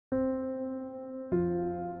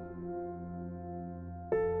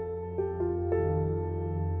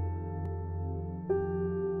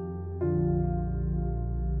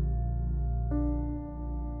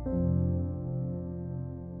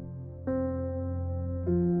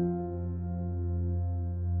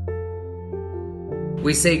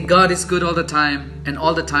We say God is good all the time, and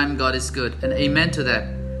all the time God is good, and amen to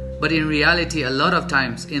that. But in reality, a lot of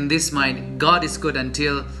times in this mind, God is good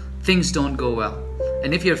until things don't go well.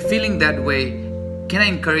 And if you're feeling that way, can I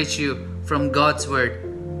encourage you from God's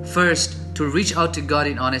word, first, to reach out to God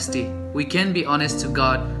in honesty. We can be honest to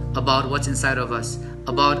God about what's inside of us,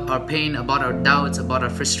 about our pain, about our doubts, about our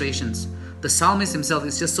frustrations. The psalmist himself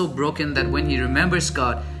is just so broken that when he remembers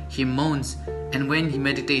God, he moans, and when he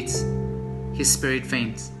meditates, his spirit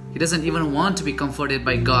faints. He doesn't even want to be comforted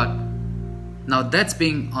by God. Now that's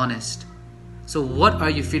being honest. So what are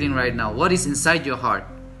you feeling right now? What is inside your heart?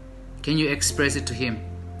 Can you express it to Him?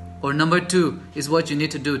 Or number 2 is what you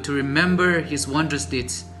need to do to remember His wondrous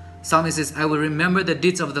deeds. Psalmist says, I will remember the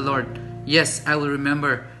deeds of the Lord. Yes, I will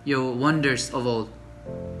remember your wonders of old.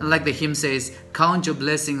 And like the hymn says, count your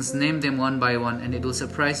blessings, name them one by one, and it will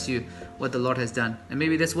surprise you what the Lord has done. And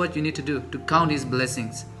maybe that's what you need to do, to count His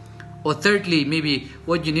blessings. Or thirdly, maybe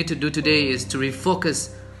what you need to do today is to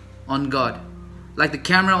refocus on God. Like the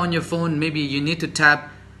camera on your phone, maybe you need to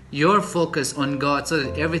tap your focus on God so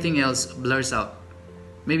that everything else blurs out.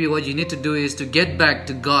 Maybe what you need to do is to get back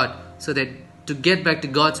to God, to get back to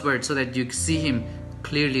God's word so that you see Him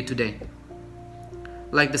clearly today.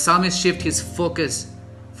 Like the psalmist shift his focus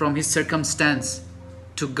from his circumstance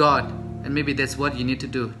to God, and maybe that's what you need to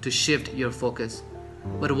do, to shift your focus.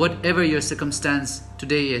 But whatever your circumstance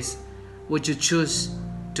today is, would you choose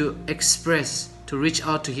to express, to reach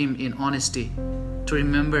out to Him in honesty, to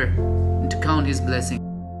remember and to count His blessing?